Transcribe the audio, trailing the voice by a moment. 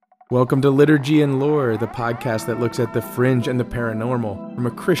Welcome to Liturgy and Lore, the podcast that looks at the fringe and the paranormal from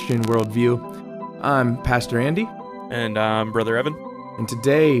a Christian worldview. I'm Pastor Andy. And I'm Brother Evan. And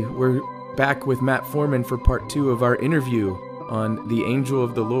today we're back with Matt Foreman for part 2 of our interview on the Angel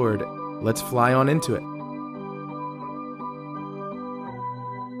of the Lord. Let's fly on into it.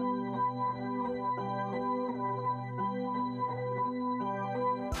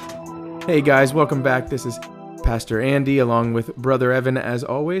 Hey guys, welcome back. This is Pastor Andy along with Brother Evan. As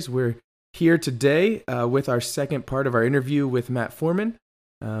always, we're here today with our second part of our interview with Matt Foreman.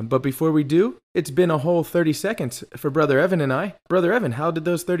 But before we do, it's been a whole 30 seconds for Brother Evan and I. Brother Evan, how did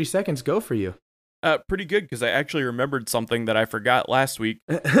those 30 seconds go for you? Pretty good, because I actually remembered something that I forgot last week,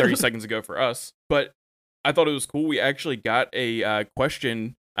 30 seconds ago for us. But I thought it was cool. We actually got a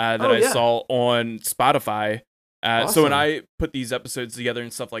question that I saw on Spotify. Awesome. So when I put these episodes together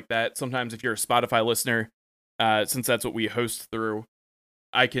and stuff like that, sometimes if you're a Spotify listener, since that's what we host through,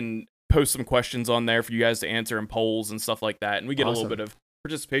 I can post some questions on there for you guys to answer in polls and stuff like that. And we get a little bit of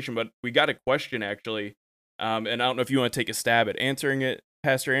participation, but we got a question actually. And I don't know if you want to take a stab at answering it,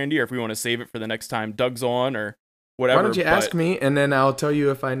 Pastor Andy, or if we want to save it for the next time Doug's on or whatever. Why don't you ask me, and then I'll tell you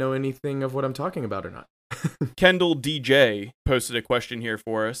if I know anything of what I'm talking about or not. Kendall DJ posted a question here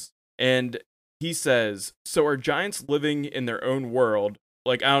for us, and he says, so are giants living in their own world?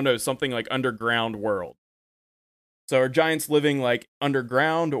 Like, I don't know, something like underground world. So are giants living like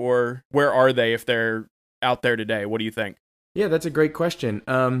underground, or where are they if they're out there today? What do you think? Yeah, that's a great question.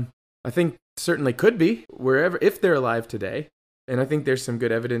 I think certainly could be wherever, if they're alive today. And I think there's some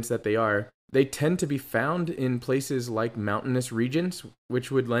good evidence that they are. They tend to be found in places like mountainous regions,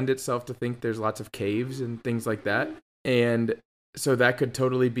 which would lend itself to think there's lots of caves and things like that. And so that could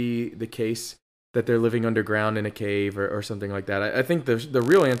totally be the case that they're living underground in a cave or something like that. I think the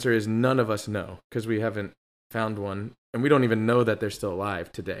real answer is none of us know because we haven't found one, and we don't even know that they're still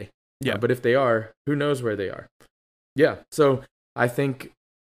alive today. Yeah. But if they are, who knows where they are? Yeah. So I think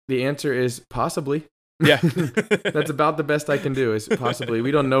the answer is possibly. Yeah. That's about the best I can do is possibly.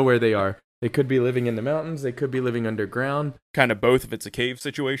 We don't know where they are. They could be living in the mountains. They could be living underground. Kind of both if it's a cave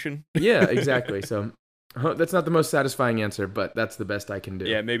situation. Yeah, exactly. So that's not the most satisfying answer, but that's the best I can do.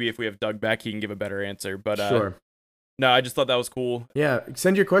 Yeah, maybe if we have Doug back, he can give a better answer. But sure. No, I just thought that was cool. Yeah,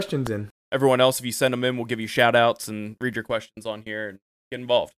 send your questions in. Everyone else, if you send them in, we'll give you shout outs and read your questions on here and get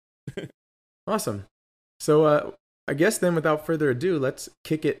involved. Awesome. So I guess then without further ado, let's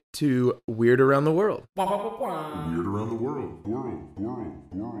kick it to Weird Around the World. Weird Around the World.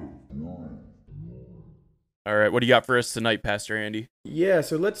 All right, what do you got for us tonight, Pastor Andy? Yeah,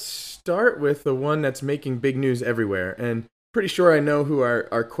 so let's start with the one that's making big news everywhere. And pretty sure I know who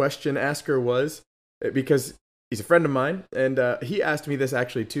our question asker was because he's a friend of mine. And he asked me this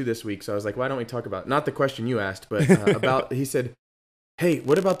actually too this week. So I was like, why don't we talk about, not the question you asked, but about, he said, hey,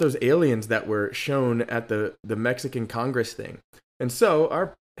 what about those aliens that were shown at the Mexican Congress thing? And so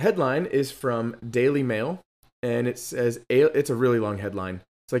our headline is from Daily Mail. And it says, it's a really long headline.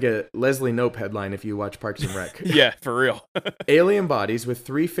 It's like a Leslie Knope headline if you watch Parks and Rec. Yeah, for real. Alien bodies with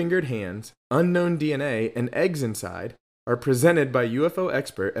 3-fingered hands, unknown DNA, and eggs inside are presented by UFO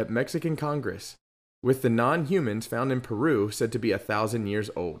expert at Mexican Congress, with the non-humans found in Peru said to be 1,000 years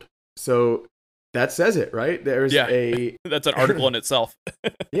old. So that says it, right? There's that's an article in itself.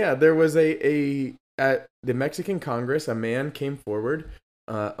 Yeah, there was at the Mexican Congress, a man came forward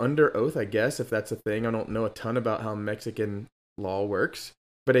under oath, I guess, if that's a thing. I don't know a ton about how Mexican law works.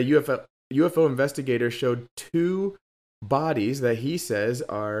 But a UFO investigator showed 2 bodies that he says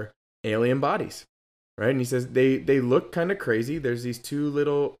are alien bodies, right? And he says they look kind of crazy. There's these 2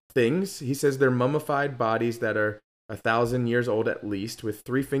 little things. He says they're mummified bodies that are 1,000 years old at least, with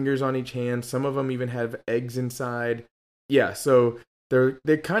 3 fingers on each hand. Some of them even have eggs inside. Yeah, so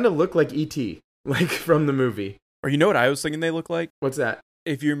they kind of look like E.T., like from the movie. Or you know what I was thinking they look like? What's that?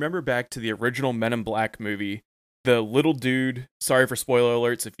 If you remember back to the original Men in Black movie, the little dude, sorry for spoiler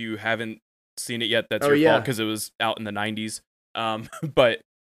alerts if you haven't seen it yet, that's your fault because it was out in the 90s. But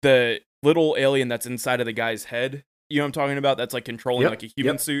the little alien that's inside of the guy's head, you know what I'm talking about? That's like controlling like a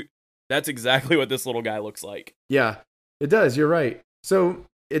human suit. That's exactly what this little guy looks like. Yeah, it does. You're right. So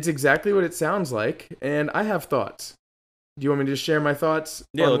it's exactly what it sounds like. And I have thoughts. Do you want me to just share my thoughts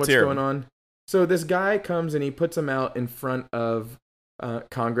on what's going on? So this guy comes and he puts them out in front of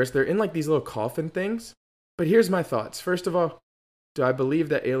Congress. They're in like these little coffin things. But here's my thoughts. First of all, do I believe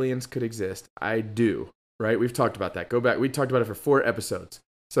that aliens could exist? I do, right? We've talked about that. Go back. We talked about it for 4 episodes.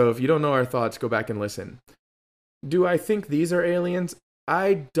 So if you don't know our thoughts, go back and listen. Do I think these are aliens?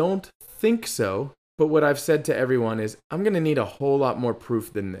 I don't think so. But what I've said to everyone is I'm going to need a whole lot more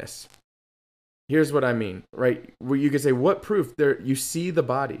proof than this. here's what I mean, right? Where you could say, what proof? There, you see the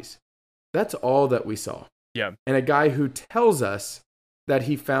bodies. That's all that we saw. Yeah. And a guy who tells us that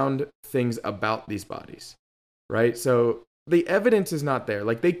he found things about these bodies, right? So the evidence is not there.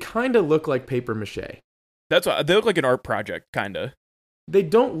 Like, they kind of look like paper mache. That's what they look like, an art project, kind of. They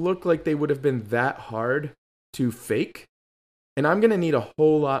don't look like they would have been that hard to fake. And I'm going to need a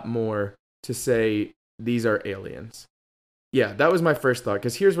whole lot more to say these are aliens. Yeah, that was my first thought,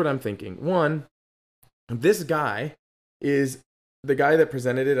 because here's what I'm thinking. One, this guy is the guy that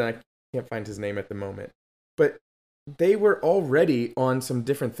presented it, and I can't find his name at the moment. But they were already on some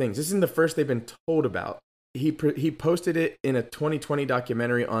different things. This isn't the first they've been told about. He posted it in a 2020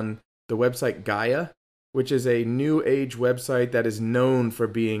 documentary on the website Gaia, which is a new age website that is known for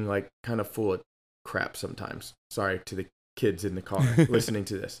being like kind of full of crap sometimes. Sorry to the kids in the car listening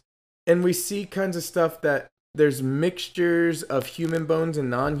to this. And we see kinds of stuff that there's mixtures of human bones and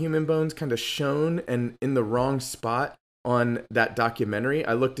non-human bones kind of shown and in the wrong spot on that documentary.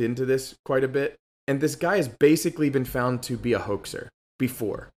 I looked into this quite a bit. And this guy has basically been found to be a hoaxer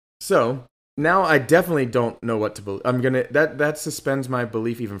before. So now I definitely don't know what to believe. That suspends my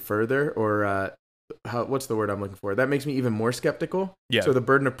belief even further, or what's the word I'm looking for? That makes me even more skeptical. Yeah. So the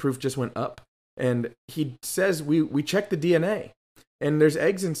burden of proof just went up. And he says we checked the DNA and there's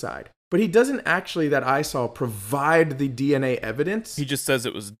eggs inside. But he doesn't actually, that I saw, provide the DNA evidence. He just says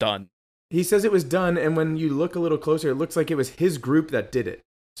it was done. He says it was done, and when you look a little closer, it looks like it was his group that did it.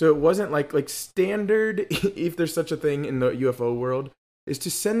 So it wasn't like standard, if there's such a thing in the UFO world, is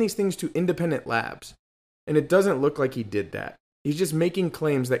to send these things to independent labs. And it doesn't look like he did that. He's just making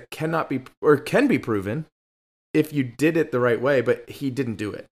claims that cannot be, or can be proven if you did it the right way, but he didn't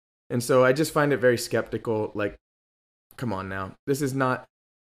do it. And so I just find it very skeptical. Like, come on now. This is not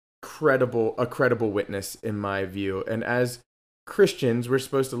a credible witness in my view. And as Christians, we're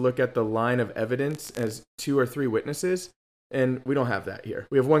supposed to look at the line of evidence as 2 or 3 witnesses. And we don't have that here.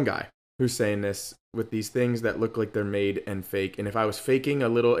 We have one guy who's saying this with these things that look like they're made and fake. And if I was faking a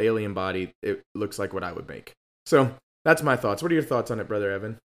little alien body, it looks like what I would make. So that's my thoughts. What are your thoughts on it, Brother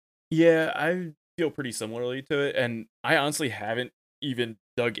Evan? Yeah, I feel pretty similarly to it. And I honestly haven't even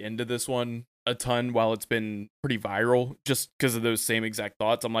dug into this one a ton while it's been pretty viral, just because of those same exact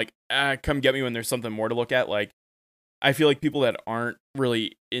thoughts. I'm like, come get me when there's something more to look at. Like, I feel like people that aren't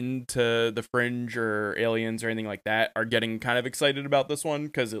really into the fringe or aliens or anything like that are getting kind of excited about this one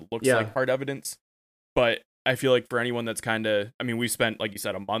because it looks like hard evidence. But I feel like for anyone that's kind of, I mean, we spent, like you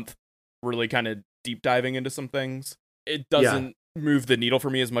said, a month really kind of deep diving into some things. It doesn't move the needle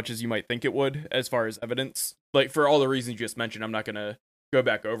for me as much as you might think it would as far as evidence. Like, for all the reasons you just mentioned, I'm not going to go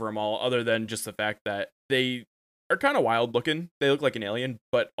back over them all, other than just the fact that they are kind of wild looking. They look like an alien,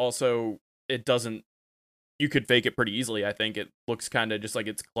 but also it doesn't, you could fake it pretty easily. I think it looks kind of just like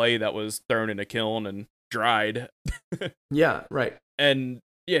it's clay that was thrown in a kiln and dried. Yeah, right. And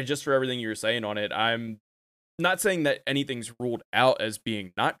yeah, just for everything you were saying on it, I'm not saying that anything's ruled out as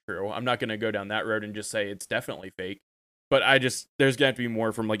being not true. I'm not going to go down that road and just say it's definitely fake. But there's going to be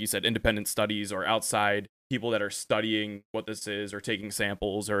more from, like you said, independent studies or outside people that are studying what this is or taking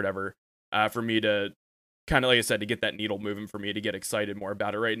samples or whatever, for me to kind of, like I said, to get that needle moving for me to get excited more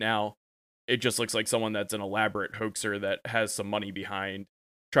about it. Right now, it just looks like someone that's an elaborate hoaxer that has some money behind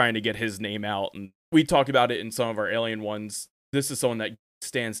trying to get his name out. And we talked about it in some of our alien ones. This is someone that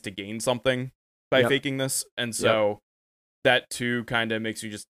stands to gain something by faking this. And so that too kind of makes you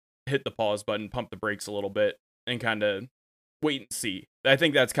just hit the pause button, pump the brakes a little bit, and kind of wait and see. I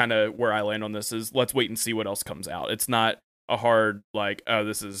think that's kind of where I land on this, is let's wait and see what else comes out. It's not a hard, like, oh,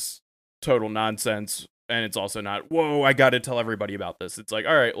 this is total nonsense. And it's also not, whoa, I got to tell everybody about this. It's like,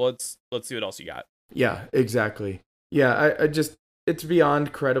 all right, let's see what else you got. Yeah, exactly. Yeah, I just, it's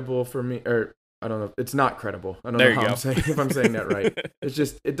beyond credible for me, or I don't know, it's not credible. I don't know how if I'm saying that right. It's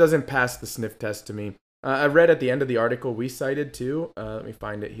just, it doesn't pass the sniff test to me. I read at the end of the article we cited too, let me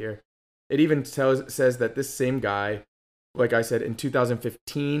find it here. It even says that this same guy, like I said, in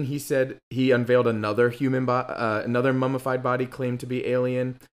 2015, he said he unveiled another another mummified body claimed to be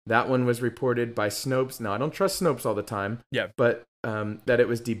alien. That one was reported by Snopes. Now, I don't trust Snopes all the time. Yeah. But that it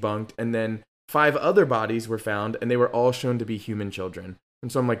was debunked. And then 5 other bodies were found, and they were all shown to be human children.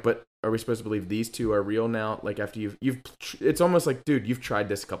 And so I'm like, but are we supposed to believe these 2 are real now? Like, after it's almost like, dude, you've tried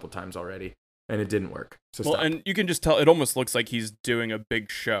this a couple times already, and it didn't work. So stop. And you can just tell, it almost looks like he's doing a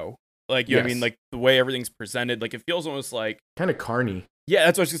big show. Like, you know what I mean? Like, the way everything's presented, like, it feels almost like kind of carny. Yeah,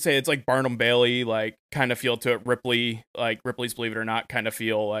 that's what I was gonna say. It's like Barnum Bailey, like, kind of feel to it. Ripley, like Ripley's Believe It or Not, kind of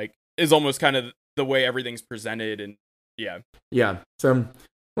feel like is almost kind of the way everything's presented. And yeah. So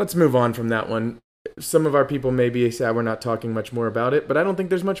let's move on from that one. Some of our people may be sad we're not talking much more about it, but I don't think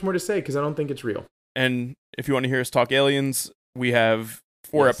there's much more to say because I don't think it's real. And if you want to hear us talk aliens, we have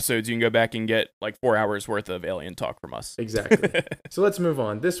 4 episodes. You can go back and get like 4 hours worth of alien talk from us. Exactly. So let's move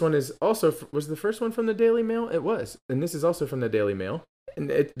on. This one is also, was the first one from the Daily Mail? It was. And this is also from the Daily Mail. And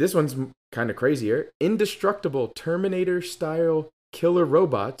this one's kind of crazier. Indestructible Terminator-style killer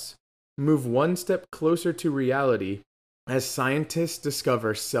robots move one step closer to reality as scientists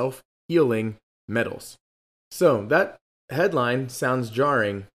discover self-healing metals. So that headline sounds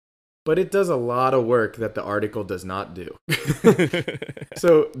jarring, but it does a lot of work that the article does not do.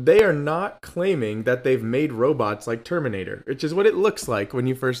 So they are not claiming that they've made robots like Terminator, which is what it looks like when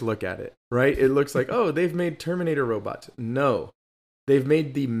you first look at it, right? It looks like, oh, they've made Terminator robots. No, they've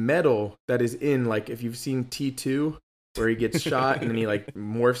made the metal that is in, like, if you've seen T2, where he gets shot and then he like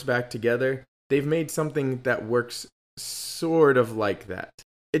morphs back together. They've made something that works sort of like that.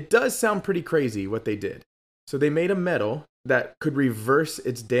 It does sound pretty crazy what they did. So they made a metal that could reverse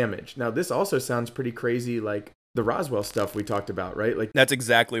its damage. Now, this also sounds pretty crazy, like the Roswell stuff we talked about, right? Like that's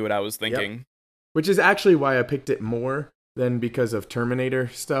exactly what I was thinking. Yep. Which is actually why I picked it more than because of Terminator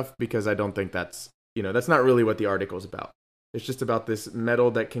stuff, because I don't think that's not really what the article's about. It's just about this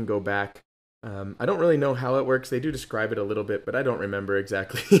metal that can go back. I don't really know how it works. They do describe it a little bit, but I don't remember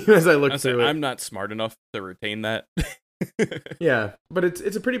exactly as I look through it. I'm not smart enough to retain that. Yeah, but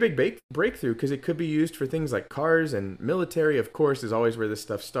it's a pretty big breakthrough because it could be used for things like cars, and military, of course, is always where this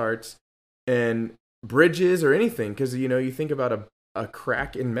stuff starts, and bridges or anything, because you think about a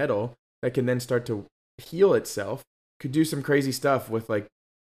crack in metal that can then start to heal itself. Could do some crazy stuff with like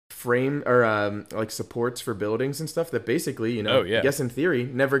frame or like supports for buildings and stuff that basically, I guess in theory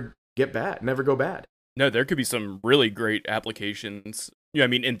never go bad. No, there could be some really great applications. Yeah, I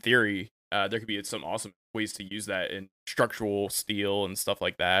mean, in theory, there could be some awesome ways to use that in structural steel and stuff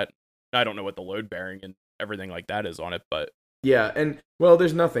like that. I don't know what the load bearing and everything like that is on it, but yeah, and well,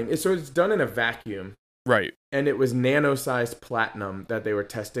 there's nothing. So it's done in a vacuum, right? And it was nano-sized platinum that they were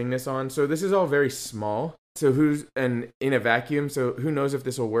testing this on. So this is all very small. So in a vacuum? So who knows if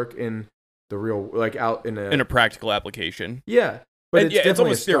this will work in the real, like out in a practical application? Yeah. But it's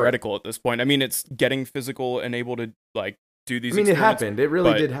almost theoretical at this point. I mean, it's getting physical and able to like do these. I mean, it happened. It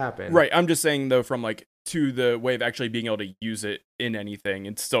really did happen. Right. I'm just saying though, from like to the way of actually being able to use it in anything,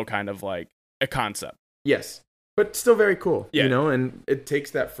 it's still kind of like a concept. Yes, but still very cool. Yeah. And it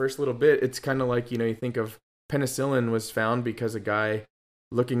takes that first little bit. It's kind of like you think of penicillin was found because a guy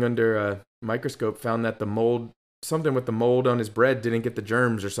looking under a microscope found that something with the mold on his bread didn't get the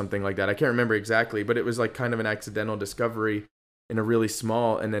germs or something like that. I can't remember exactly, but it was like kind of an accidental discovery in a really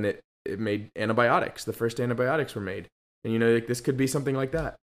small, and then it made antibiotics. The first antibiotics were made. And like this could be something like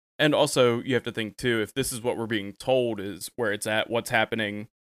that. And also you have to think too, if this is what we're being told is where it's at, what's happening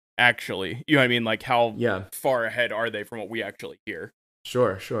actually. You know what I mean? Like how far ahead are they from what we actually hear?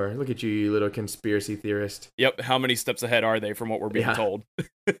 Sure. Look at you little conspiracy theorist. Yep. How many steps ahead are they from what we're being told?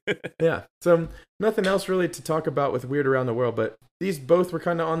 Yeah. So nothing else really to talk about with Weird Around the World, but these both were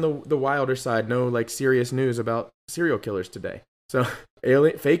kind of on the wilder side. No like serious news about serial killers today. So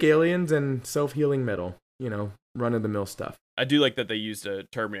fake aliens and self-healing metal, run-of-the-mill stuff. I do like that they used a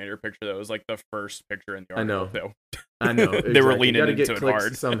Terminator picture that was like the first picture in the article. I know. Exactly. They were leaning into it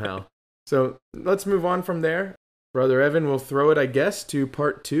hard. Somehow. So let's move on from there. Brother Evan will throw it, I guess, to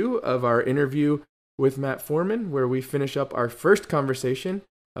part 2 of our interview with Matt Foreman, where we finish up our first conversation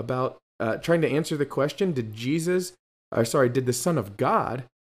about trying to answer the question, did the Son of God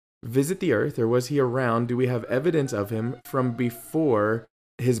visit the earth, or was he around? Do we have evidence of him from before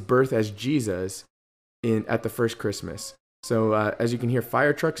his birth as Jesus at the first Christmas? So as you can hear,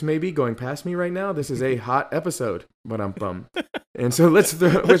 fire trucks maybe going past me right now. This is a hot episode, but I'm bummed. And so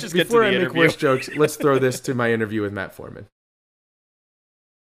before I make worse jokes, let's throw this to my interview with Matt Foreman.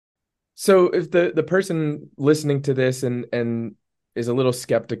 So if the person listening to this and is a little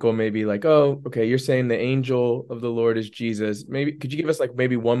skeptical, maybe like, oh, okay, you're saying the angel of the Lord is Jesus. Maybe could you give us like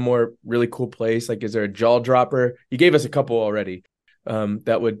maybe one more really cool place? Like, is there a jaw dropper? You gave us a couple already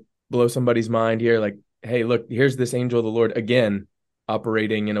that would blow somebody's mind here. Like, hey, look, here's this angel of the Lord again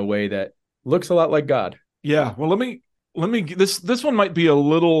operating in a way that looks a lot like God. Yeah. Well, let me this one might be a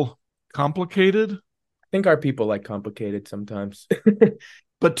little complicated. I think our people like complicated sometimes.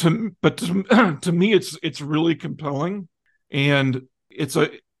 But to me it's really compelling, and it's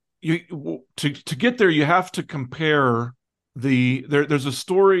to get there you have to compare there's a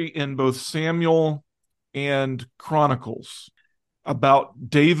story in both Samuel and Chronicles about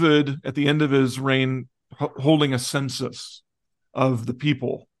David at the end of his reign holding a census of the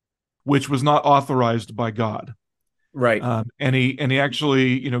people, which was not authorized by God. Right. And he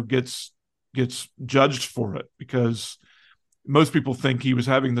actually, gets gets judged for it, because most people think he was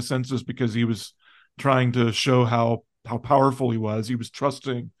having the census because he was trying to show how powerful he was. He was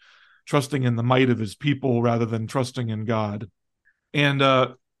trusting in the might of his people rather than trusting in God. And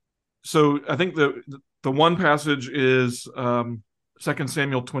so I think the one passage is 2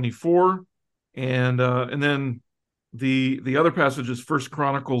 Samuel 24, and then the other passage is 1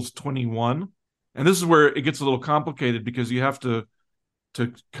 Chronicles 21. And this is where it gets a little complicated, because you have to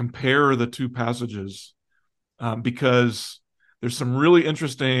compare the two passages, because there's some really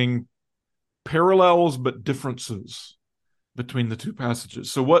interesting parallels but differences between the two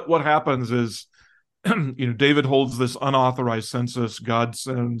passages. So what happens is, David holds this unauthorized census. God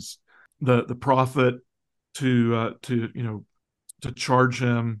sends the prophet to charge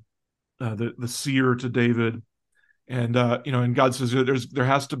him, the seer to David, and and God says there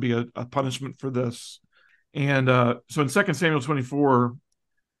has to be a punishment for this. And so in 2 Samuel 24,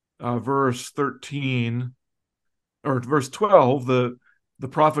 verse 13 or verse 12, the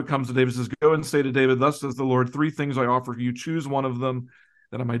prophet comes to David and says, "Go and say to David, thus says the Lord, 3 things I offer you. Choose one of them,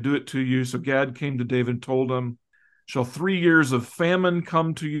 that I might do it to you." So Gad came to David and told him, "Shall 3 years of famine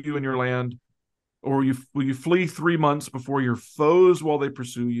come to you in your land? Or will you flee 3 months before your foes while they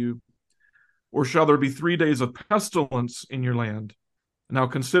pursue you? Or shall there be 3 days of pestilence in your land? Now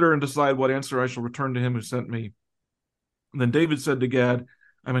consider and decide what answer I shall return to him who sent me." And then David said to Gad,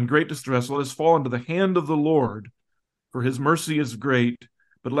 "I'm in great distress. Let us fall into the hand of the Lord, for his mercy is great,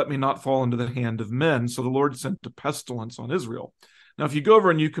 but let me not fall into the hand of men." So the Lord sent a pestilence on Israel. Now, if you go over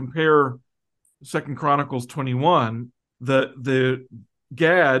and you compare 2 Chronicles 21, the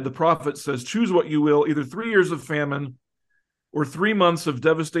Gad, the prophet, says, "Choose what you will, either 3 years of famine or 3 months of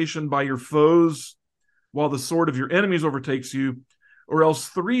devastation by your foes while the sword of your enemies overtakes you, or else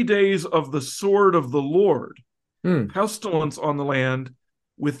 3 days of the sword of the Lord, pestilence on the land,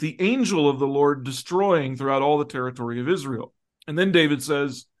 with the angel of the Lord destroying throughout all the territory of Israel." And then David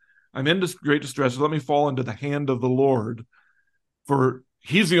says, "I'm in great distress, so let me fall into the hand of the Lord, for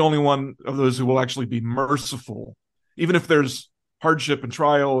he's the only one of those who will actually be merciful. Even if there's hardship and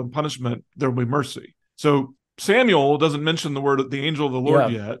trial and punishment, there will be mercy." So Samuel doesn't mention the word the angel of the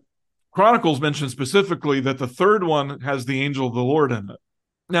Lord yet. Chronicles mentions specifically that the third one has the angel of the Lord in it.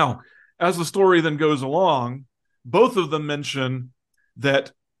 Now, as the story then goes along, both of them mention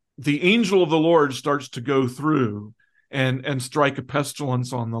that the angel of the Lord starts to go through and strike a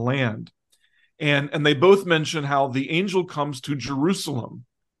pestilence on the land. And they both mention how the angel comes to Jerusalem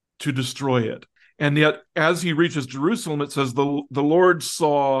to destroy it. And yet, as he reaches Jerusalem, it says the Lord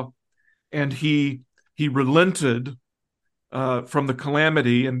saw, and he relented from the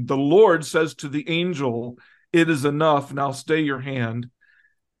calamity. And the Lord says to the angel, "It is enough. Now stay your hand."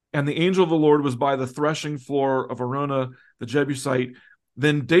 And the angel of the Lord was by the threshing floor of Araunah the Jebusite.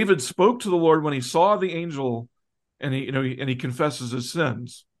 Then David spoke to the Lord when he saw the angel, and he confesses his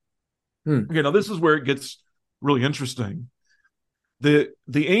sins. Okay, now this is where it gets really interesting. The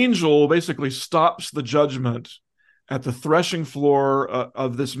angel basically stops the judgment at the threshing floor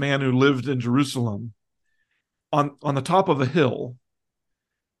of this man who lived in Jerusalem on the top of a hill.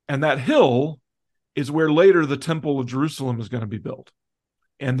 And that hill is where later the temple of Jerusalem is going to be built.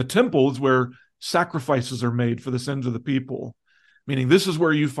 And the temple is where sacrifices are made for the sins of the people. Meaning this is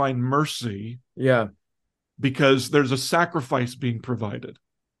where you find mercy. Yeah. Because there's a sacrifice being provided.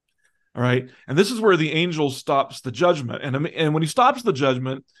 All right. And this is where the angel stops the judgment. And when he stops the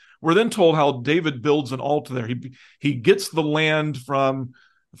judgment, we're then told how David builds an altar there. He gets the land from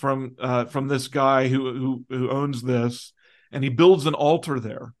this guy who owns this, and he builds an altar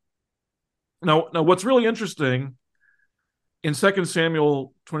there. Now what's really interesting, in 2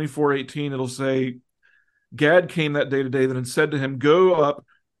 Samuel 24:18, it'll say, "Gad came that day to David and said to him, 'Go up,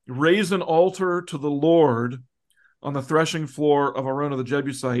 raise an altar to the Lord on the threshing floor of Araunah the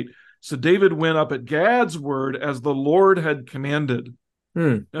Jebusite.' So David went up at Gad's word as the Lord had commanded."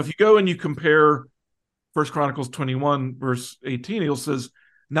 Now, if you go and you compare 1 Chronicles 21, verse 18, it says,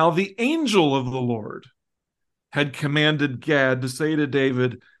 "Now the angel of the Lord had commanded Gad to say to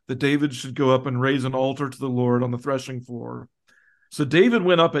David that David should go up and raise an altar to the Lord on the threshing floor. So David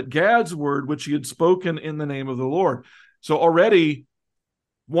went up at Gad's word, which he had spoken in the name of the Lord." So already,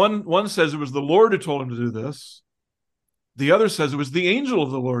 one says it was the Lord who told him to do this. The other says it was the angel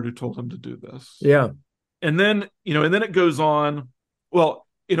of the Lord who told him to do this. Yeah. And then, it goes on. Well,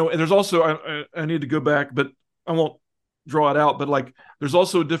 and there's also, I need to go back, but I won't draw it out. But there's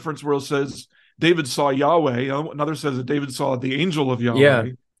also a difference where it says David saw Yahweh. Another says that David saw the angel of Yahweh. Yeah.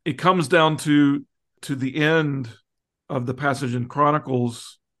 It comes down to the end of the passage in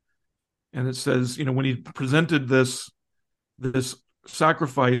Chronicles. And it says, when he presented this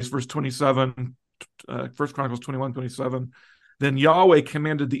sacrifice, verse 27, 1 Chronicles 21:27, then Yahweh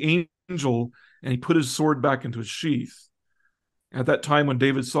commanded the angel, and he put his sword back into his sheath. At that time, when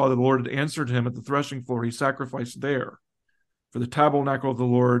David saw that the Lord had answered him at the threshing floor, he sacrificed there. For the tabernacle of the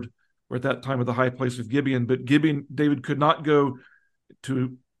Lord were at that time at the high place of Gibeon. But Gibeon, David could not go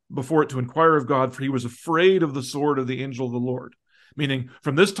to before it to inquire of God, for he was afraid of the sword of the angel of the Lord. Meaning,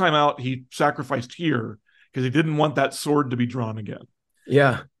 from this time out, he sacrificed here because he didn't want that sword to be drawn again.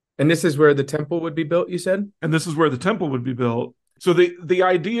 Yeah. And this is where the temple would be built, you said? And this is where the temple would be built. So the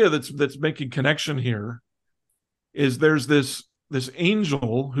idea that's making connection here is there's this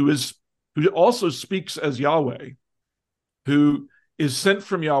angel who also speaks as Yahweh, who is sent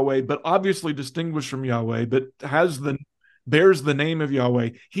from Yahweh, but obviously distinguished from Yahweh, but bears the name of Yahweh.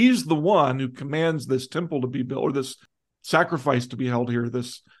 He's the one who commands this temple to be built, or this sacrifice to be held here,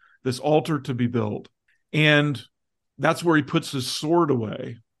 this altar to be built. And that's where he puts his sword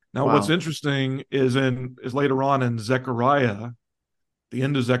away. Now, Wow. What's interesting is later on in Zechariah, the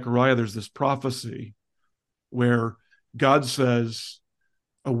end of Zechariah, there's this prophecy where God says,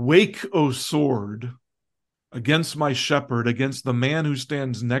 "Awake, O sword, against my shepherd, against the man who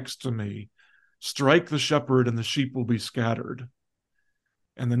stands next to me. Strike the shepherd and the sheep will be scattered."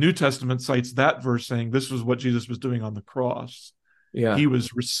 And the New Testament cites that verse saying this was what Jesus was doing on the cross. Yeah. He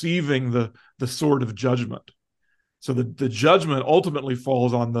was receiving the sword of judgment. So the judgment ultimately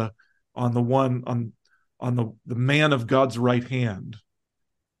falls on the man of God's right hand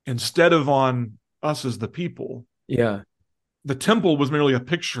instead of on us as the people. Yeah. The temple was merely a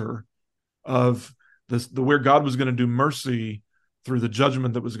picture of the where God was going to do mercy through the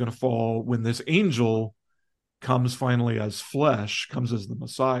judgment that was going to fall when this angel comes finally as flesh, comes as the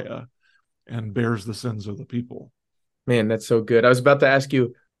Messiah, and bears the sins of the people. Man, that's so good. I was about to ask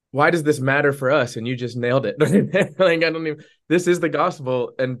you, why does this matter for us? And you just nailed it. Like, this is the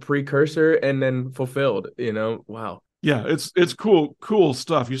gospel and precursor and then fulfilled, Wow. Yeah, it's cool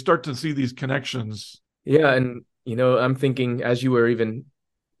stuff. You start to see these connections. Yeah. And, I'm thinking as you were even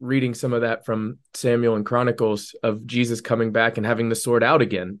reading some of that from Samuel and Chronicles of Jesus coming back and having the sword out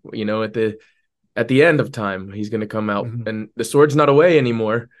again, at the end of time, he's going to come out and the sword's not away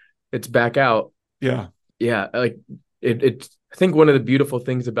anymore. It's back out. Yeah. Yeah. Like it I think one of the beautiful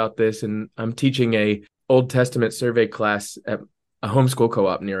things about this, and I'm teaching a Old Testament survey class at a homeschool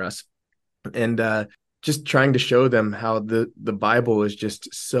co-op near us, and just trying to show them how the Bible is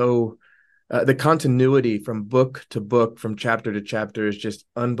just so the continuity from book to book, from chapter to chapter is just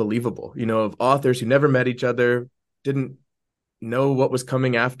unbelievable. Of authors who never met each other, didn't know what was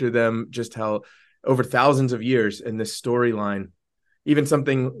coming after them, just how over thousands of years in this storyline, even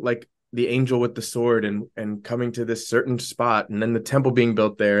something like the angel with the sword and coming to this certain spot, and then the temple being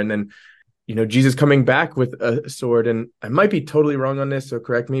built there, and then Jesus coming back with a sword. And I might be totally wrong on this, so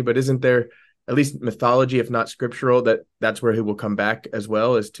correct me, but isn't there at least mythology, if not scriptural, that's where he will come back as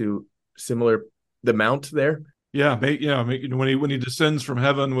well, as to similar the mount there? Yeah, when he descends from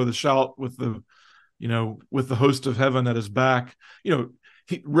heaven with a shout, with the host of heaven at his back.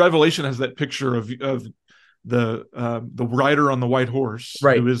 Revelation has that picture of the rider on the white horse,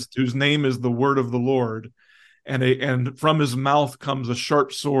 right, whose name is the word of the Lord, and from his mouth comes a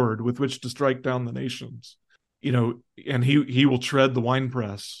sharp sword with which to strike down the nations. And he will tread the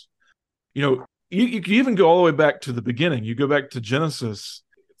winepress. You can even go all the way back to the beginning. You go back to Genesis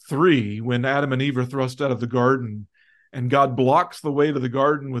 3, when Adam and Eve are thrust out of the garden, and God blocks the way to the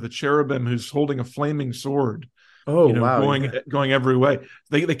garden with a cherubim who's holding a flaming sword. Oh, wow. Going every way.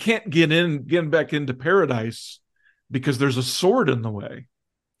 They can't get back into paradise because there's a sword in the way.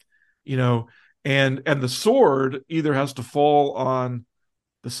 And the sword either has to fall on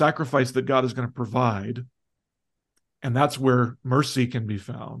the sacrifice that God is going to provide, and that's where mercy can be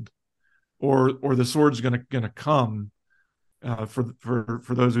found, or the sword's going to come for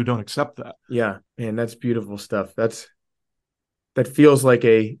those who don't accept that. Yeah, man, that's beautiful stuff. That feels like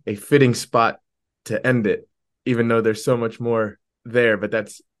a fitting spot to end it, even though there's so much more there. But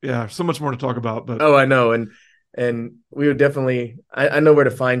that's so much more to talk about. But I know, and we would definitely. I know where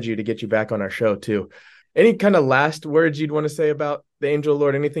to find you to get you back on our show too. Any kind of last words you'd want to say about the angel of the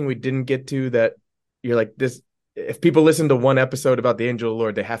Lord? Anything we didn't get to that you're like, this? If people listen to one episode about the angel of the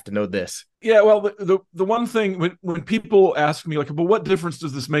Lord, they have to know this. Yeah, well, the one thing when people ask me, like, but what difference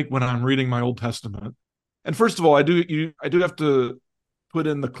does this make when I'm reading my Old Testament? And first of all, I do have to put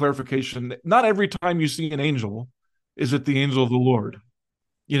in the clarification that not every time you see an angel is it the angel of the Lord.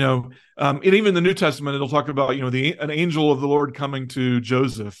 And even the New Testament, it'll talk about an angel of the Lord coming to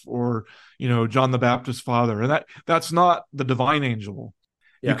Joseph, or John the Baptist's father, and that's not the divine angel.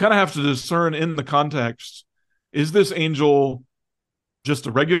 Yeah. You kind of have to discern in the context: is this angel just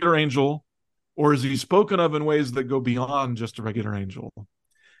a regular angel, or is he spoken of in ways that go beyond just a regular angel?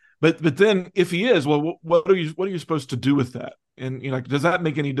 But then if he is, well, what are you supposed to do with that? And does that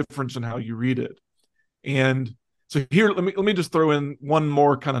make any difference in how you read it? And so here, let me just throw in one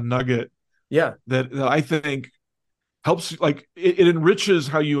more kind of nugget Yeah. that I think helps, like it enriches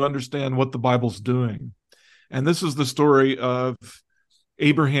how you understand what the Bible's doing. And this is the story of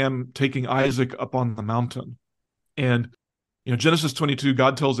Abraham taking Isaac up on the mountain. And Genesis 22,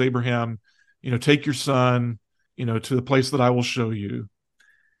 God tells Abraham, take your son, to the place that I will show you.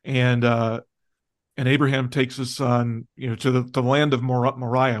 And Abraham takes his son, to the land of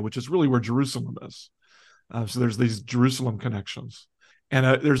Moriah, which is really where Jerusalem is. So there's these Jerusalem connections, and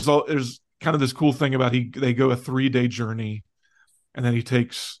there's kind of this cool thing about they go a 3-day journey, and then he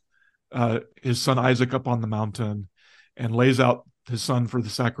takes his son Isaac up on the mountain, and lays out his son for the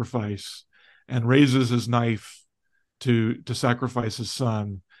sacrifice, and raises his knife to sacrifice his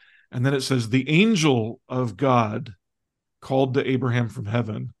son, and then it says the angel of God called to Abraham from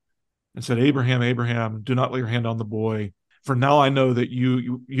heaven and said, Abraham, Abraham, do not lay your hand on the boy, for now I know that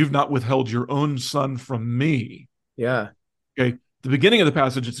you've not withheld your own son from me. Yeah. Okay. The beginning of the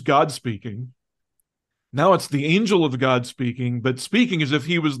passage, it's God speaking. Now it's the angel of God speaking, but speaking as if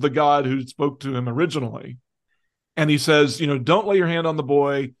he was the God who spoke to him originally. And he says, don't lay your hand on the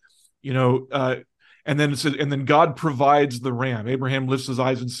boy, and then it says, and then God provides the ram. Abraham lifts his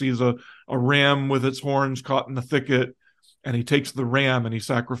eyes and sees a ram with its horns caught in the thicket, and he takes the ram and he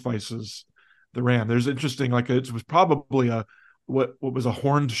sacrifices the ram. There's interesting, like it was probably what was a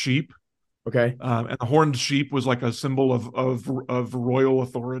horned sheep. Okay. And the horned sheep was like a symbol of royal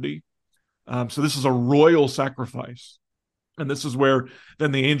authority. So this is a royal sacrifice. And this is where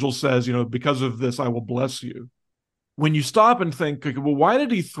then the angel says, because of this, I will bless you. When you stop and think, well, why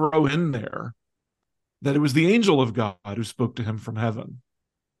did he throw in there that it was the angel of God who spoke to him from heaven?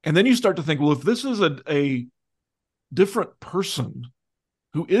 And then you start to think, well, if this is a different person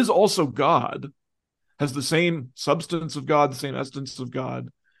who is also God, has the same substance of God, the same essence of God,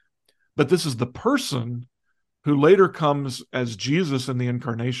 but this is the person who later comes as Jesus in the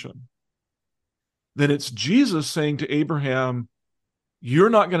incarnation, then it's Jesus saying to Abraham, you're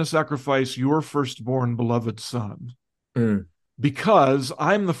not going to sacrifice your firstborn beloved son because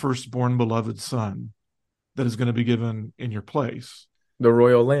I'm the firstborn beloved son that is going to be given in your place. The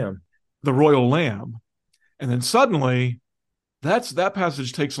royal lamb. The royal lamb. And then suddenly that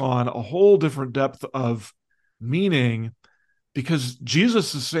passage takes on a whole different depth of meaning, because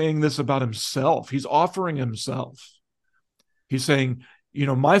Jesus is saying this about himself. He's offering himself. He's saying,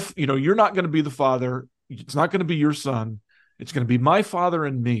 you're not going to be the father. It's not going to be your son. It's going to be my Father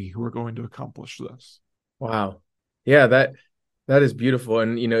and me who are going to accomplish this. Wow. Yeah, that is beautiful.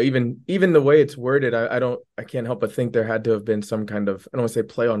 And even the way it's worded, I can't help but think there had to have been some kind of, I don't want to say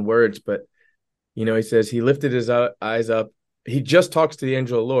play on words, but he says he lifted his eyes up. He just talks to the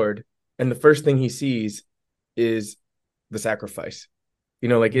angel of the Lord, and the first thing he sees is the sacrifice.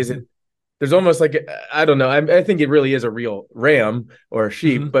 Is it, there's almost like, I don't know. I think it really is a real ram or a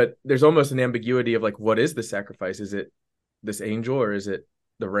sheep, but there's almost an ambiguity of like, what is the sacrifice? Is it this angel or is it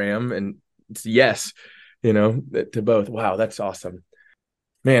the ram? And it's yes, to both. Wow, that's awesome.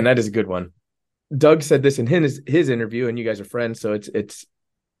 Man, that is a good one. Doug said this in his interview, and you guys are friends, so it's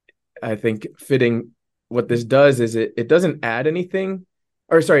I think fitting. What this does is it doesn't add anything,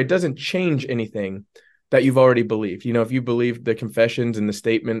 it doesn't change anything that you've already believed. If you believe the confessions and the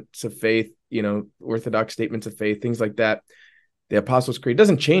statements of faith, Orthodox statements of faith, things like that, the Apostles' Creed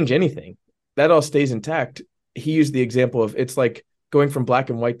doesn't change anything. That all stays intact. He used the example of it's like going from black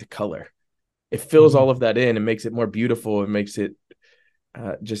and white to color. It fills all of that in and makes it more beautiful and makes it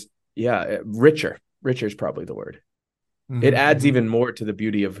richer. Richer is probably the word. It adds even more to the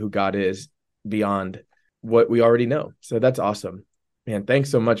beauty of who God is beyond what we already know. So that's awesome. Man,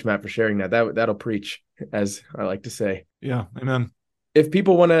 thanks so much, Matt, for sharing that. That'll preach, as I like to say. Yeah, amen. If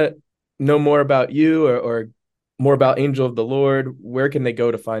people want to know more about you or more about Angel of the Lord, where can they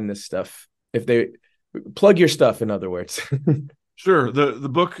go to find this stuff? If they plug your stuff, in other words. Sure. The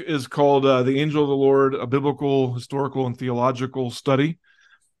book is called The Angel of the Lord, a biblical, historical, and theological study.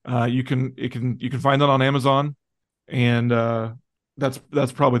 You can find that on Amazon, and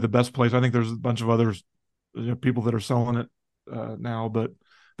that's probably the best place. I think there's a bunch of others, people that are selling it now, but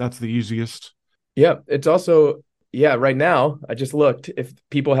that's the easiest. Yeah, it's also right now. I just looked. If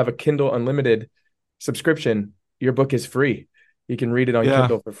people have a Kindle Unlimited subscription, your book is free. You can read it on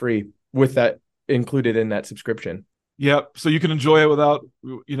Kindle for free with that included in that subscription. Yep. So you can enjoy it without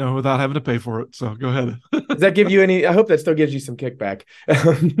having to pay for it. So go ahead. Does that give you any? I hope that still gives you some kickback.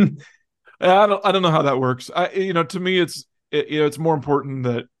 I don't know how that works. To me, it's more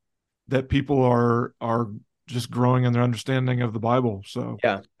important that people are just growing in their understanding of the Bible. So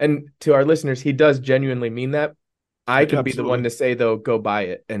Yeah. And to our listeners, he does genuinely mean that. I can be the one absolutely. to say, though, go buy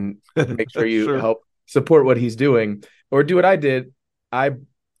it and make sure you Sure. help support what he's doing, or do what I did. I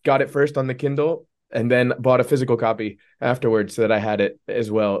got it first on the Kindle and then bought a physical copy afterwards so that I had it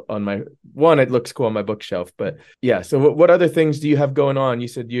as well on my one. It looks cool on my bookshelf. But yeah. So what other things do you have going on? You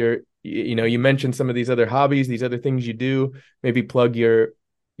said you mentioned some of these other hobbies, these other things you do. Maybe plug your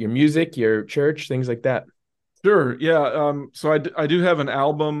music, your church, things like that. Sure. Yeah. So I do have an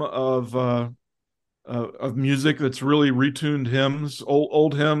album of music that's really retuned hymns,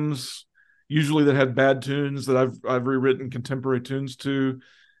 old hymns, usually that had bad tunes that I've rewritten contemporary tunes to.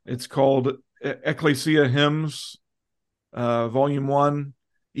 It's called Ecclesia Hymns, Volume One,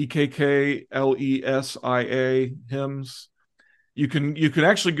 EKKLESIA Hymns. You can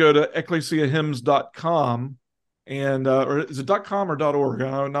actually go to ecclesiahymns.com and or is it .com or .org?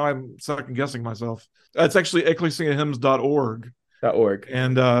 Now I'm second guessing myself. It's actually ecclesiahymns.org, .org.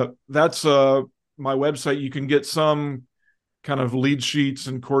 and that's my website. You can get some kind of lead sheets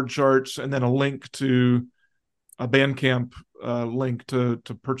and chord charts, and then a link to a Bandcamp link to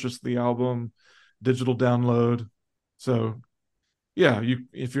purchase the album, digital download. So yeah,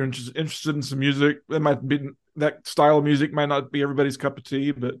 if you're interested in some music, that style of music might not be everybody's cup of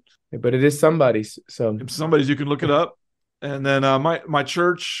tea, but it is somebody's. So if somebody's, you can look it up. And then my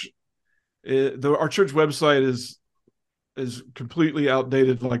church, our church website is completely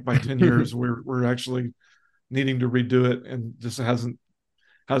outdated, like by 10 years. We're actually needing to redo it, and just hasn't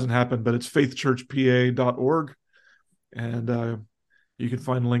happened. But it's faithchurchpa.org, and you can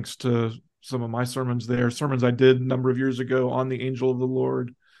find links to some of my sermons there. Sermons I did a number of years ago on the angel of the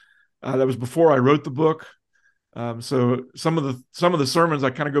Lord. That was before I wrote the book. So some of the sermons I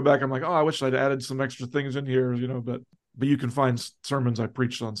kind of go back. I'm like, oh, I wish I'd added some extra things in here, But you can find sermons I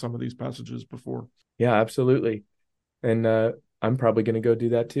preached on some of these passages before. yeah, absolutely. And I'm probably going to go do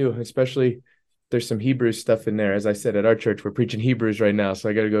that too, especially there's some Hebrews stuff in there. As I said, at our church, we're preaching Hebrews right now. So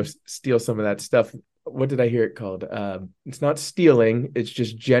I got to go steal some of that stuff. What did I hear it called? It's not stealing. It's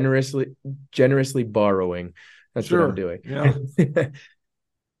just generously borrowing. That's Sure. what I'm doing. Yeah.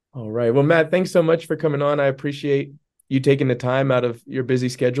 All right. Well, Matt, thanks so much for coming on. I appreciate you taking the time out of your busy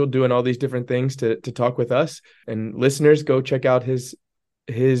schedule, doing all these different things to talk with us. And listeners, go check out his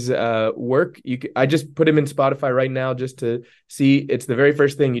work. I just put him in Spotify right now just to see. It's the very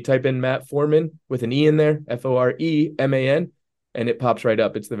first thing you type in Matt Foreman with an E in there, Foreman, and it pops right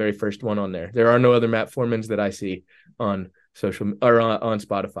up. It's the very first one on there. There are no other Matt Foremans that I see on social or on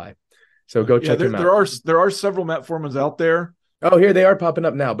Spotify. So go check him out. There are several Matt Foremans out there. Oh, here they are popping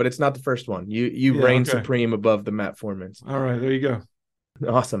up now, but it's not the first one. You reign okay. supreme above the Matt Foremans. All right, there you go.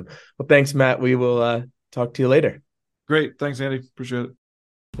 Awesome. Well, thanks, Matt. We will talk to you later. Great. Thanks, Andy. Appreciate it.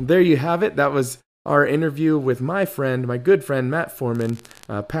 There you have it. That was our interview with my good friend, Matt Foreman,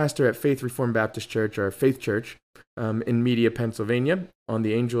 pastor at Faith Reformed Baptist Church, or Faith Church, in Media, Pennsylvania, on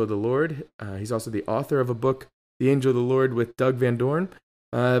the Angel of the Lord. He's also the author of a book, The Angel of the Lord, with Doug Van Dorn.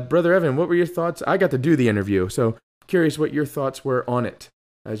 Brother Evan, what were your thoughts? I got to do the interview, so curious what your thoughts were on it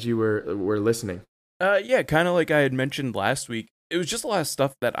as you were listening. Yeah, kind of like I had mentioned last week. It was just a lot of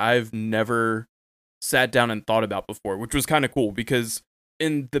stuff that I've never sat down and thought about before, which was kind of cool because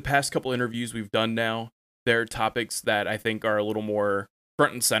in the past couple interviews we've done now, there are topics that I think are a little more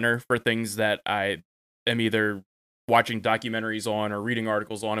front and center for things that I am either watching documentaries on or reading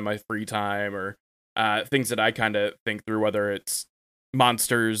articles on in my free time, or things that I kind of think through, whether it's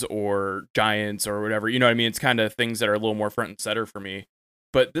monsters or giants or whatever. You know what I mean? It's kind of things that are a little more front and center for me.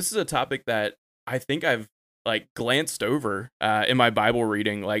 But this is a topic that I think I've like glanced over in my Bible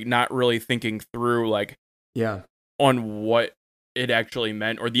reading, like not really thinking through on what it actually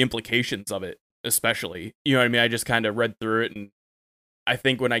meant or the implications of it, especially. You know what I mean? I just kind of read through it, and I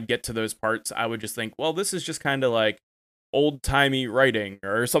think when I get to those parts, I would just think, well, this is just kind of like old-timey writing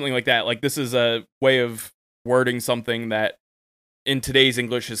or something like that. Like this is a way of wording something that in today's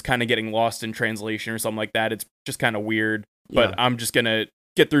English is kind of getting lost in translation or something like that. It's just kind of weird, but I'm just going to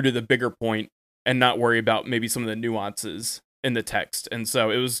get through to the bigger point and not worry about maybe some of the nuances in the text. And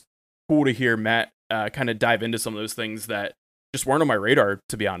so it was cool to hear Matt kind of dive into some of those things that just weren't on my radar,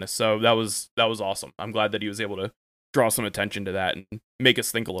 to be honest. So that was awesome. I'm glad that he was able to draw some attention to that and make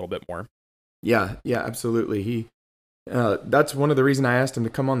us think a little bit more. Yeah, absolutely. That's one of the reasons I asked him to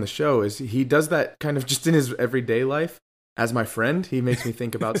come on the show, is he does that kind of just in his everyday life. As my friend, he makes me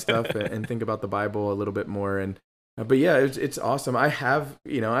think about stuff and think about the Bible a little bit more. And but yeah, it's awesome. I have,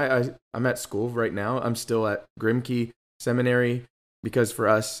 I'm at school right now. I'm still at Grimkey Seminary. because for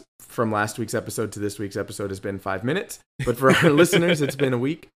us, from last week's episode to this week's episode has been 5 minutes, but for our listeners, it's been a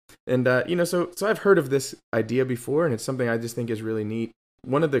week. And, so I've heard of this idea before, and it's something I just think is really neat.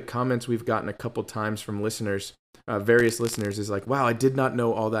 One of the comments we've gotten a couple times from listeners, various listeners, is like, wow, I did not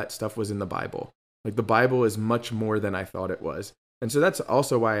know all that stuff was in the Bible. Like, the Bible is much more than I thought it was. And so that's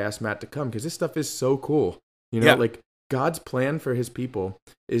also why I asked Matt to come, because this stuff is so cool. Like God's plan for his people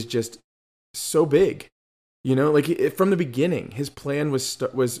is just so big. Like from the beginning, his plan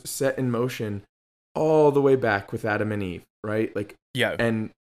was set in motion all the way back with Adam and Eve, right? Like, yeah. And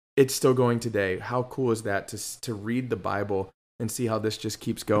it's still going today. How cool is that to read the Bible and see how this just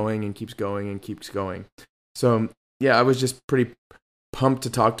keeps going and keeps going and keeps going. So, yeah, I was just pretty pumped to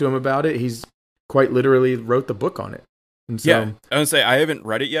talk to him about it. He's quite literally wrote the book on it. And so, yeah, I was going to say, I haven't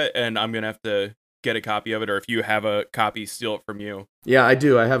read it yet, and I'm going to have to get a copy of it, or if you have a copy, steal it from you. Yeah, I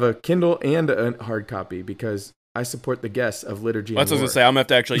do. I have a Kindle and a hard copy because I support the guests of Liturgy. That's what I was going to say. I'm going to have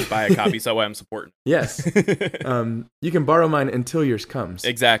to actually buy a copy, so that way I'm supporting. Yes. You can borrow mine until yours comes.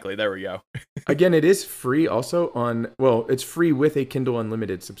 Exactly. There we go. Again, it is free also it's free with a Kindle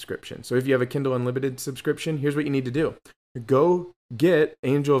Unlimited subscription. So if you have a Kindle Unlimited subscription, here's what you need to do. Go get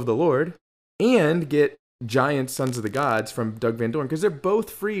Angel of the Lord and get Giant Sons of the Gods from Doug Van Dorn, because they're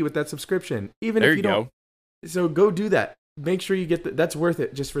both free with that subscription. Even if you don't. So go do that. Make sure you get that's worth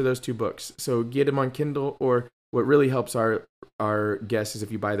it just for those 2 books. So get them on Kindle, or what really helps our guests is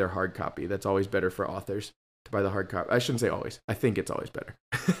if you buy their hard copy. That's always better for authors to buy the hard copy. I shouldn't say always. I think it's always better.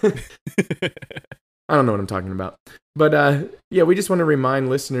 I don't know what I'm talking about. But we just want to remind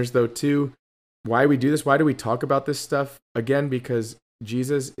listeners though too why we do this. Why do we talk about this stuff? Again, because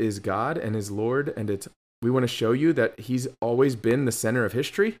Jesus is God and is Lord, and we want to show you that he's always been the center of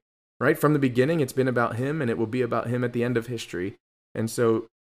history, right? From the beginning, it's been about him, and it will be about him at the end of history. And so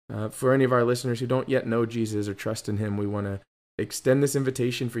for any of our listeners who don't yet know Jesus or trust in him, we want to extend this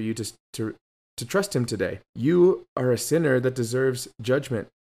invitation for you to trust him today. You are a sinner that deserves judgment.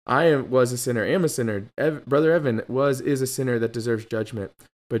 I was a sinner, am a sinner. Brother Evan is a sinner that deserves judgment.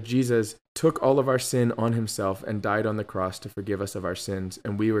 But Jesus took all of our sin on himself and died on the cross to forgive us of our sins,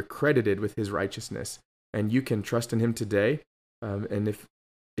 and we were credited with his righteousness. And you can trust in him today. And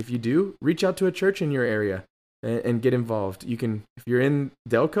if you do, reach out to a church in your area and get involved. You can, if you're in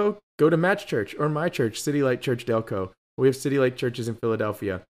Delco, go to Matt's church or my church, City Light Church Delco. We have City Light churches in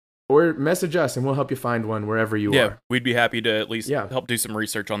Philadelphia. Or message us and we'll help you find one wherever you are. Yeah, we'd be happy to at least help do some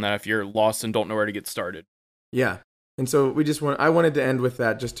research on that if you're lost and don't know where to get started. Yeah. And so I wanted to end with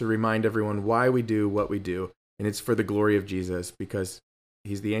that just to remind everyone why we do what we do. And it's for the glory of Jesus, because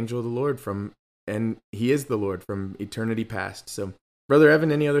he's the angel of the Lord and he is the Lord from eternity past. So, Brother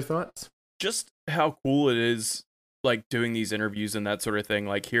Evan, any other thoughts? Just how cool it is, like, doing these interviews and that sort of thing,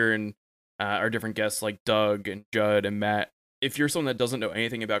 like hearing our different guests like Doug and Judd and Matt. If you're someone that doesn't know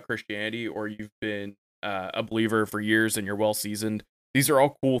anything about Christianity, or you've been a believer for years and you're well seasoned, these are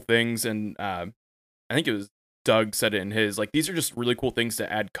all cool things. And I think it was Doug said it in his, like, these are just really cool things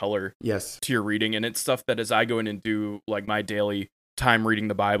to add color to your reading. And it's stuff that as I go in and do like my daily time reading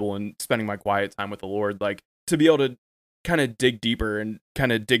the Bible and spending my quiet time with the Lord, like, to be able to kind of dig deeper and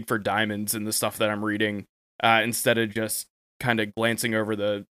kind of dig for diamonds in the stuff that I'm reading, instead of just kind of glancing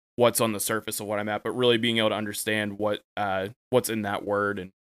over what's on the surface of what I'm at, but really being able to understand what's in that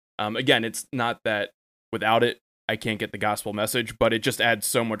word. And again, it's not that without it I can't get the gospel message, but it just adds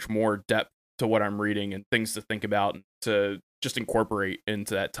so much more depth to what I'm reading and things to think about and to just incorporate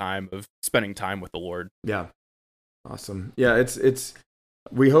into that time of spending time with the Lord. Yeah. Awesome. Yeah, it's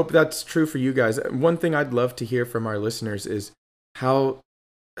we hope that's true for you guys. One thing I'd love to hear from our listeners is how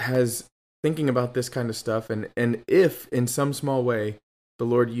has thinking about this kind of stuff, and if in some small way the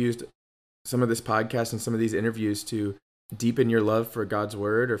Lord used some of this podcast and some of these interviews to deepen your love for God's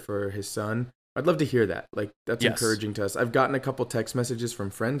word or for his son, I'd love to hear that. Like, that's encouraging to us. I've gotten a couple text messages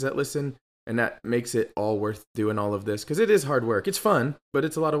from friends that listen, and that makes it all worth doing all of this, because it is hard work. It's fun, but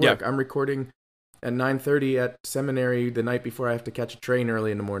it's a lot of work. I'm recording at 9:30 at seminary the night before I have to catch a train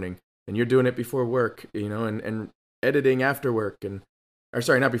early in the morning, and you're doing it before work, and editing after work,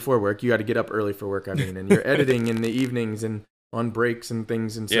 not before work. You got to get up early for work, and you're editing in the evenings and on breaks and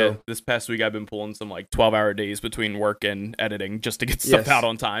things. And so this past week I've been pulling some like 12-hour days between work and editing just to get stuff out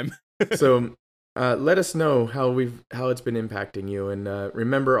on time. So let us know how it's been impacting you, and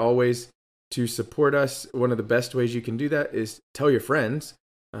remember always to support us. One of the best ways you can do that is tell your friends,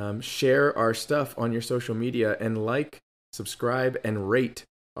 share our stuff on your social media, and subscribe, and rate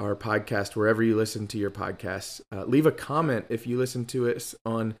our podcast wherever you listen to your podcasts. Leave a comment if you listen to us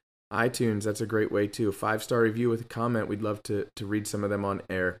on iTunes. That's a great way too. A 5-star review with a comment. We'd love to read some of them on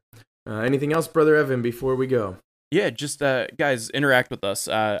air. Anything else, Brother Evan, before we go? Yeah, just guys, interact with us.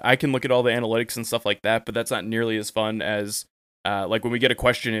 I can look at all the analytics and stuff like that, but that's not nearly as fun as like when we get a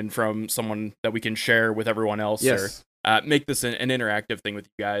question in from someone that we can share with everyone else, Yes. or make this an interactive thing with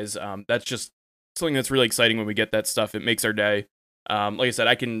you guys. That's just something that's really exciting when we get that stuff. It makes our day. Like I said,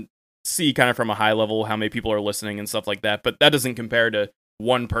 I can see kind of from a high level how many people are listening and stuff like that, but that doesn't compare to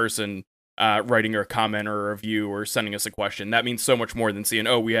one person writing a comment or a review or sending us a question. That means so much more than seeing,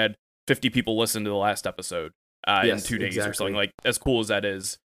 oh, we had 50 people listen to the last episode in 2 days or something. Like, as cool as that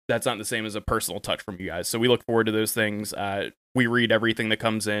is, that's not the same as a personal touch from you guys. So we look forward to those things. We read everything that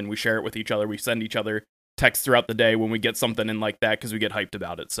comes in. We share it with each other. We send each other texts throughout the day when we get something in like that because we get hyped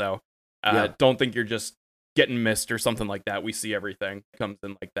about it. So don't think you're just getting missed or something like that. We see everything that comes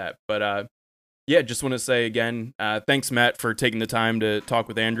in like that. But yeah, just want to say again, thanks, Matt, for taking the time to talk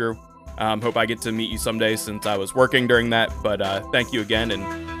with Andrew. Hope I get to meet you someday since I was working during that. But thank you again. And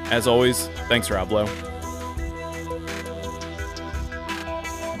as always, thanks, Rob Lowe.